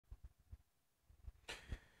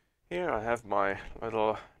Here I have my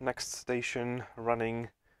little NeXTstation running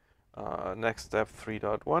NeXTSTEP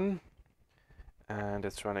 3.1, and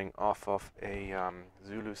it's running off of a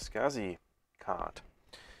ZuluSCSI card.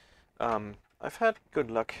 I've had good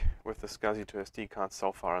luck with the SCSI to SD card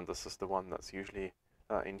so far, and this is the one that's usually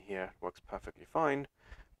in here. It works perfectly fine,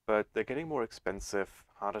 but they're getting more expensive,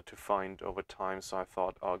 harder to find over time, so I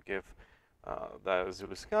thought I'll give the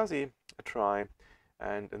ZuluSCSI a try.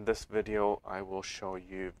 And in this video, I will show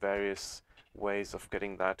you various ways of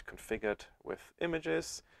getting that configured with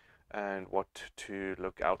images and what to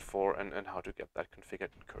look out for and how to get that configured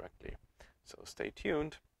correctly. So stay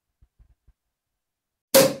tuned.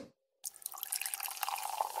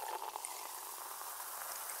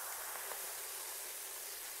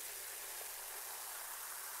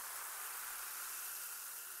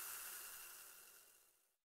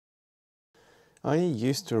 I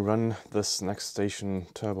used to run this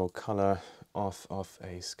NeXTstation Turbo Color off of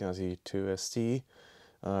a SCSI 2SD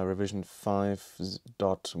revision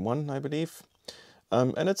 5.1, I believe,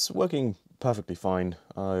 and it's working perfectly fine.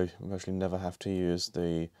 I actually never have to use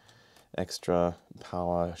the extra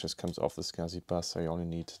power. It just comes off the SCSI bus, so you only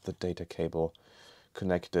need the data cable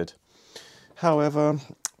connected. However,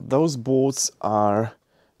 those boards are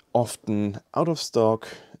often out of stock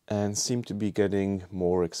and seem to be getting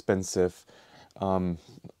more expensive. On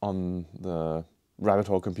the Rabbit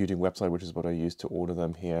Hole Computing website, which is what I use to order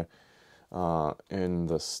them here in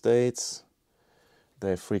the States,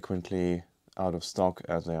 they're frequently out of stock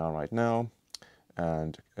as they are right now,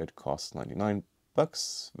 and it costs $99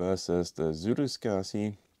 versus the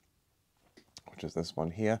ZuluSCSI, which is this one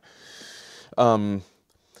here,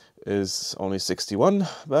 is only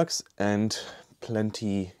 $61 and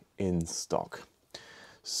plenty in stock.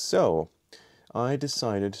 So I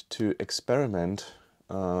decided to experiment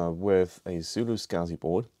with a ZuluSCSI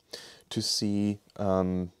board to see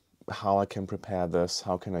how I can prepare this,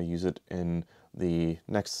 how can I use it in the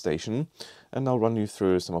NeXTstation, and I'll run you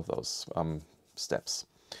through some of those steps.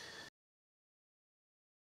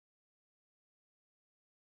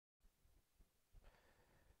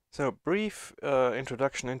 So, brief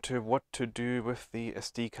introduction into what to do with the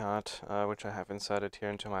SD card, which I have inserted here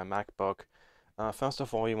into my MacBook. First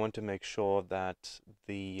of all, you want to make sure that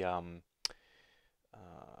the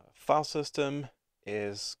file system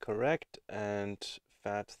is correct and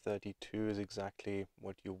FAT32 is exactly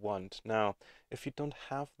what you want. Now, if you don't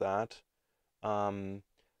have that,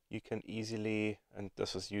 you can easily, and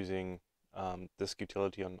this is using disk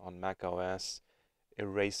utility on Mac OS,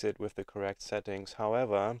 erase it with the correct settings.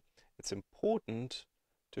 However, it's important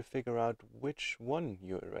to figure out which one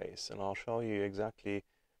you erase, and I'll show you exactly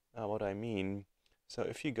what I mean. So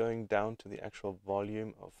if you're going down to the actual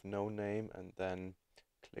volume of no name and then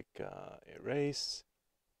click erase,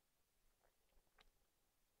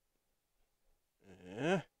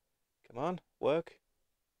 come on, work.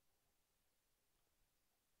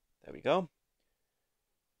 There we go.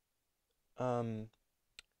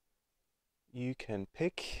 You can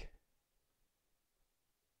pick,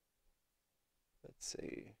 let's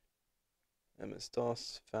see,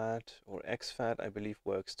 MS-DOS, FAT, or exFAT, I believe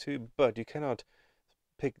works too, but you cannot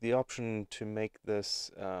pick the option to make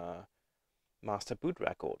this master boot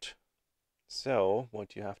record. So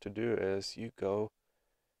what you have to do is you go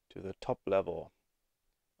to the top level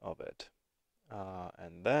of it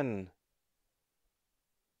and then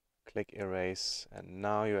click erase, and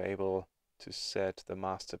now you're able to set the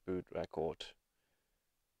master boot record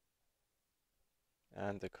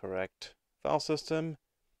and the correct file system,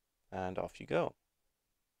 and off you go.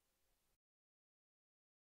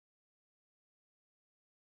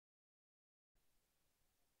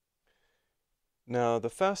 Now, the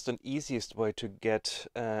first and easiest way to get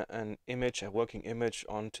an image, a working image,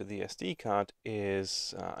 onto the SD card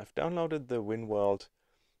is I've downloaded the WinWorld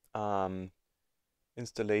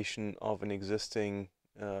installation of an existing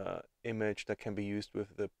image that can be used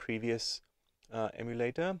with the previous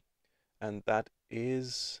emulator, and that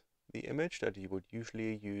is the image that you would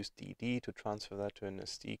usually use DD to transfer that to an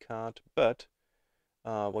SD card. But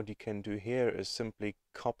what you can do here is simply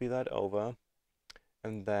copy that over,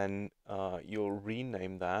 and then you'll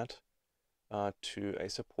rename that to a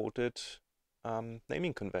supported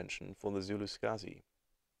naming convention for the ZuluSCSI.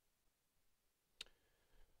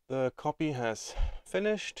 The copy has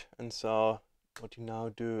finished, and so what you now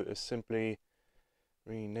do is simply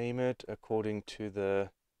rename it according to the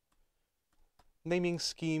naming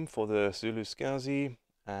scheme for the ZuluSCSI,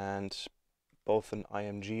 and both an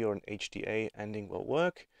IMG or an HDA ending will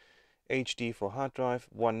work. HD for hard drive,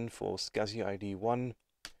 1 for SCSI ID 1,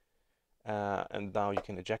 and now you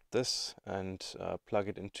can eject this and plug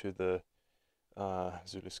it into the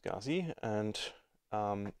ZuluSCSI, and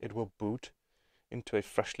it will boot into a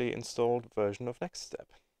freshly installed version of NeXTSTEP.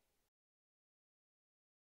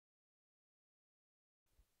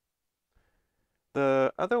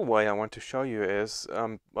 The other way I want to show you is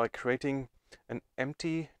by creating an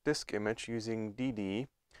empty disk image using DD.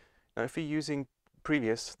 Now, if you're using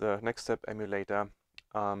previous, the NeXTSTEP emulator,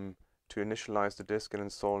 to initialize the disk and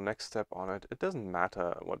install NeXTSTEP on it, it doesn't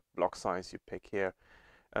matter what block size you pick here,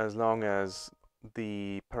 as long as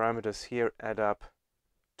the parameters here add up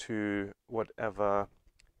to whatever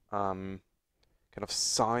kind of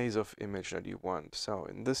size of image that you want. So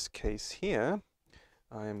in this case here,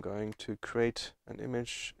 I am going to create an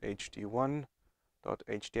image HDx.hda.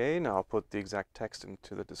 Now I'll put the exact text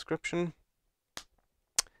into the description.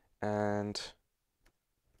 And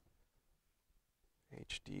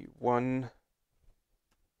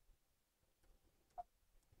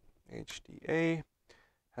HD1.hda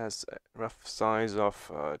has a rough size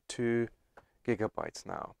of 2 gigabytes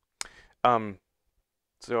now.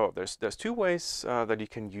 So there's two ways that you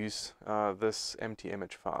can use this empty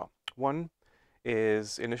image file. One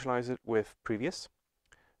is initialize it with previous.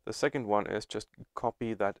 The second one is just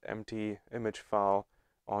copy that empty image file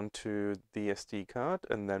onto the SD card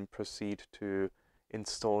and then proceed to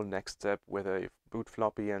install NeXTSTEP with a boot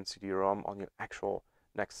floppy and CD-ROM on your actual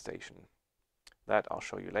NeXTstation. That I'll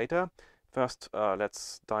show you later. First,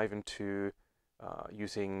 let's dive into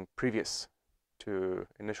using previous to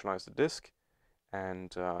initialize the disk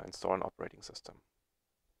and install an operating system.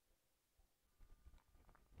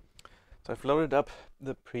 So I've loaded up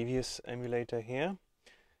the previous emulator here,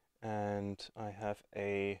 and I have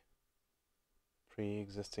a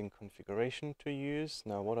pre-existing configuration to use.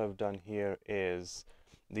 Now what I've done here is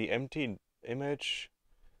the empty image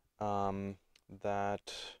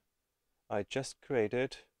that I just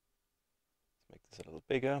created, let's make this a little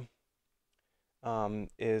bigger,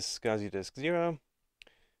 is SCSI disk 0.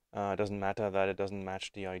 It doesn't matter that it doesn't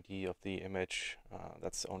match the ID of the image.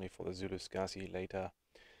 That's only for the ZuluSCSI later.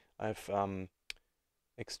 I've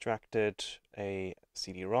extracted a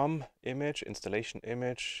CD-ROM image, installation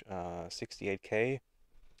image, 68K,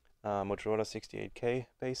 Motorola 68K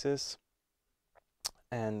basis.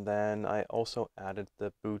 And then I also added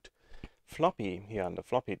the boot floppy here on the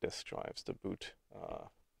floppy disk drives, the boot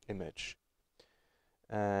image.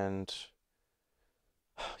 And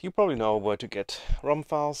you probably know where to get ROM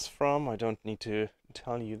files from. I don't need to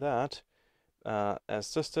tell you that. As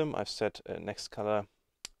system, I've set a NeXTstation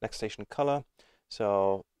color,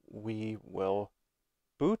 so we will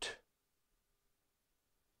boot,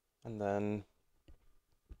 and then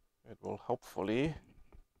it will hopefully,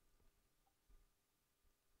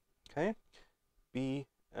 okay,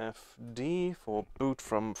 BFD for boot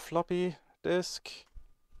from floppy disk,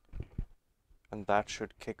 and that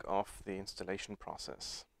should kick off the installation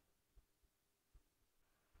process.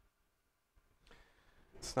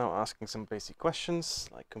 It's now asking some basic questions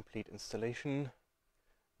like complete installation.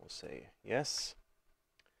 We'll say yes.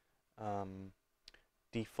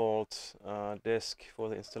 Default disk for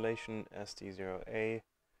the installation SD0A.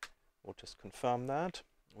 We'll just confirm that.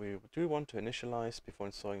 We do want to initialize before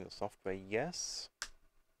installing the software, yes.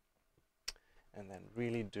 And then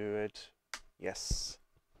really do it, yes.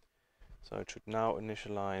 So it should now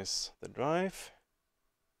initialize the drive.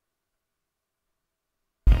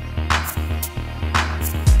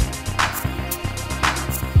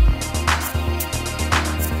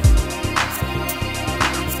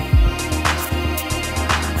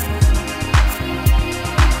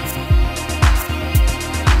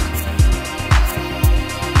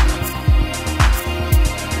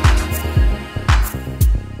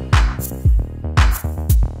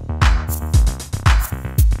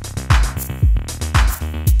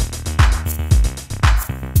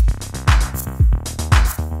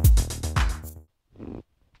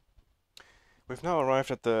 We've now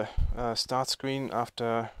arrived at the start screen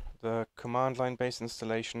after the command line based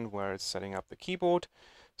installation where it's setting up the keyboard.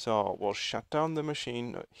 So we'll shut down the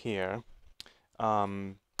machine here,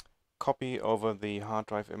 copy over the hard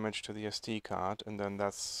drive image to the SD card, and then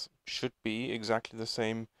that should be exactly the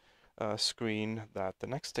same screen that the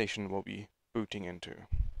NeXTstation will be booting into.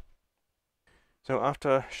 So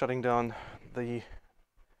after shutting down the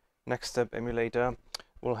NeXTSTEP emulator,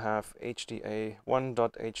 we'll have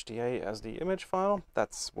HDA1.hda as the image file.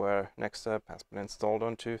 That's where NeXTSTEP has been installed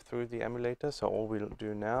onto through the emulator. So all we'll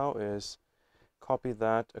do now is copy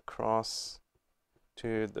that across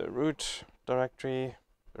to the root directory.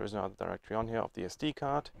 There is no other directory on here of the SD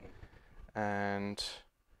card. And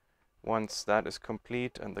once that is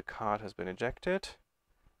complete and the card has been ejected,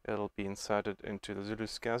 it'll be inserted into the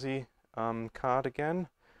ZuluSCSI card again.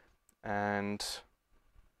 and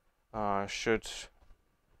should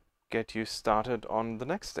get you started on the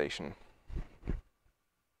NeXTstation.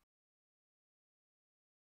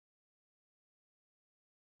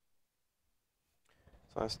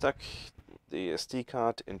 So I stuck the SD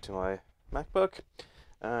card into my MacBook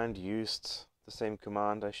and used the same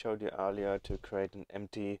command I showed you earlier to create an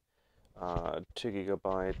empty 2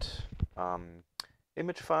 GB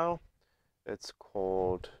image file. It's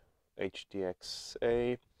called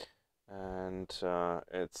HDx.hda, and I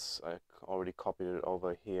already copied it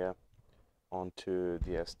over here onto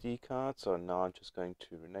the SD card. So now I'm just going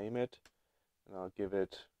to rename it, and I'll give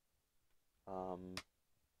it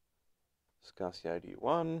SCSI ID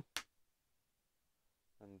 1,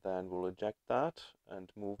 and then we'll eject that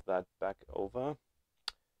and move that back over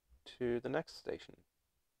to the NeXTstation.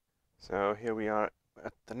 So here we are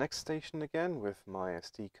at the NeXTstation again with my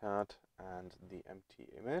SD card and the empty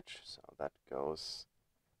image. So that goes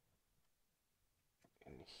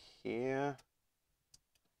in here,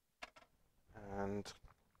 and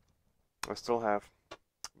I still have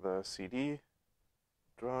the CD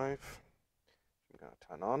drive I'm going to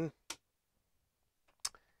turn on,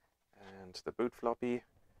 and the boot floppy,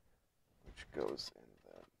 which goes in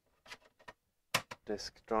the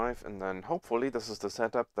disk drive. And then hopefully this is the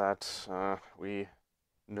setup that we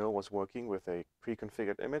know was working with a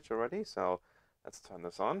pre-configured image already. So let's turn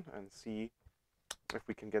this on and see if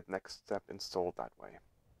we can get NeXtStep installed that way.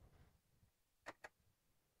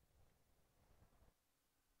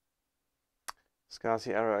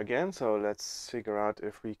 SCSI error again, so let's figure out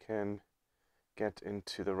if we can get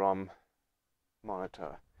into the ROM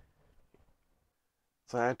monitor.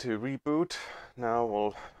 So I had to reboot. Now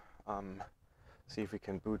we'll see if we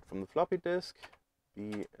can boot from the floppy disk.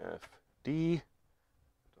 BFD,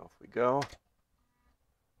 off we go.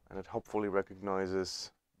 And it hopefully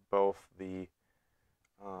recognizes both the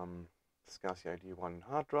SCSI ID 1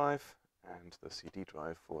 hard drive and the CD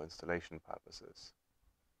drive for installation purposes.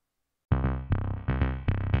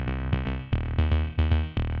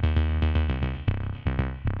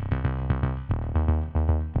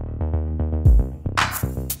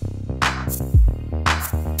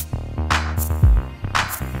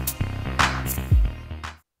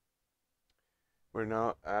 We're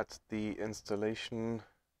now at the installation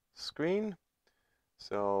screen.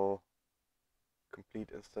 So complete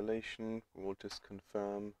installation, we'll just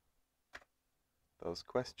confirm those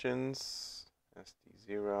questions.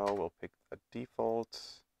 SD0, we'll pick a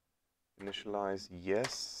default. Initialize,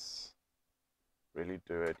 yes. Really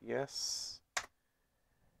do it, yes.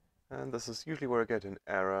 And this is usually where I get an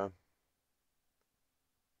error.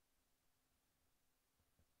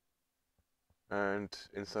 And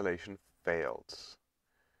installation failed.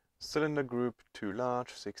 Cylinder group too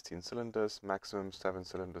large, 16 cylinders, maximum 7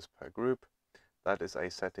 cylinders per group. That is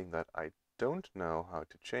a setting that I don't know how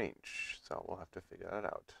to change, so we'll have to figure that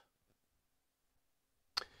out.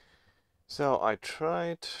 So I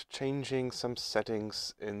tried changing some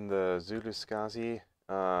settings in the ZuluSCSI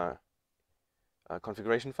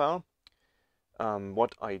configuration file.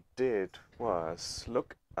 What I did was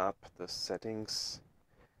look up the settings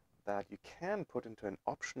that you can put into an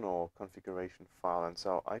optional configuration file, and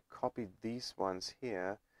so I copied these ones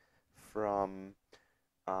here from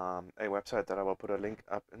a website that I will put a link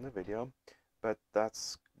up in the video, but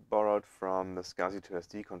that's borrowed from the SCSI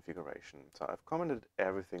 2SD configuration. So I've commented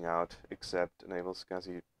everything out except enable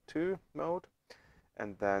SCSI 2 mode,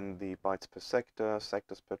 and then the bytes per sector,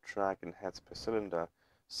 sectors per track, and heads per cylinder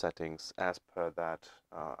settings as per that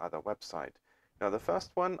other website. Now the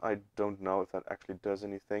first one, I don't know if that actually does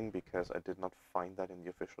anything because I did not find that in the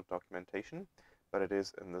official documentation, but it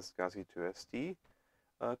is in the SCSI 2SD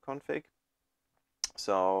config.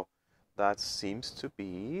 So that seems to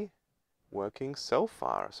be working so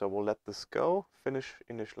far. So we'll let this go, finish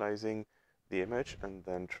initializing the image, and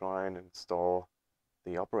then try and install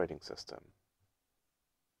the operating system.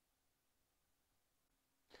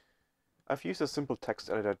 I've used a simple text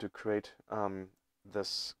editor to create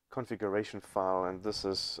this configuration file, and this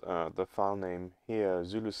is the file name here,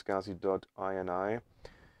 ZuluSCSI.ini.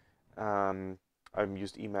 I've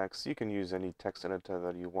used Emacs. You can use any text editor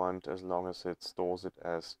that you want as long as it stores it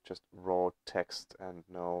as just raw text and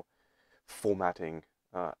no formatting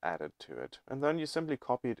added to it. And then you simply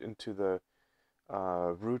copy it into the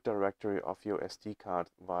root directory of your SD card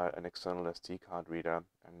via an external SD card reader,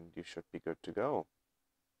 and you should be good to go.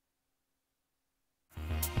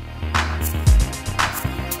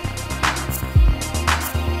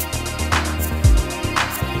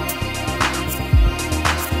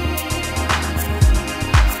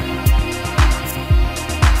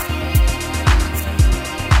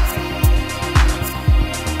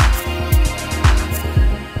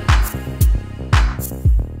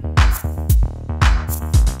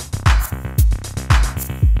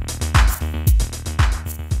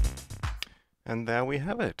 there we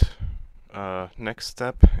have it. Next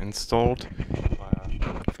step installed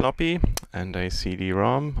via floppy and a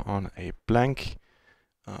CD-ROM on a blank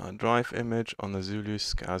drive image on the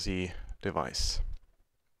ZuluSCSI device.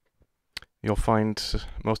 You'll find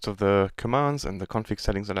most of the commands and the config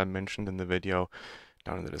settings that I mentioned in the video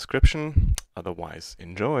down in the description. Otherwise,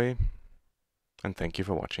 enjoy, and thank you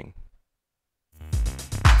for watching.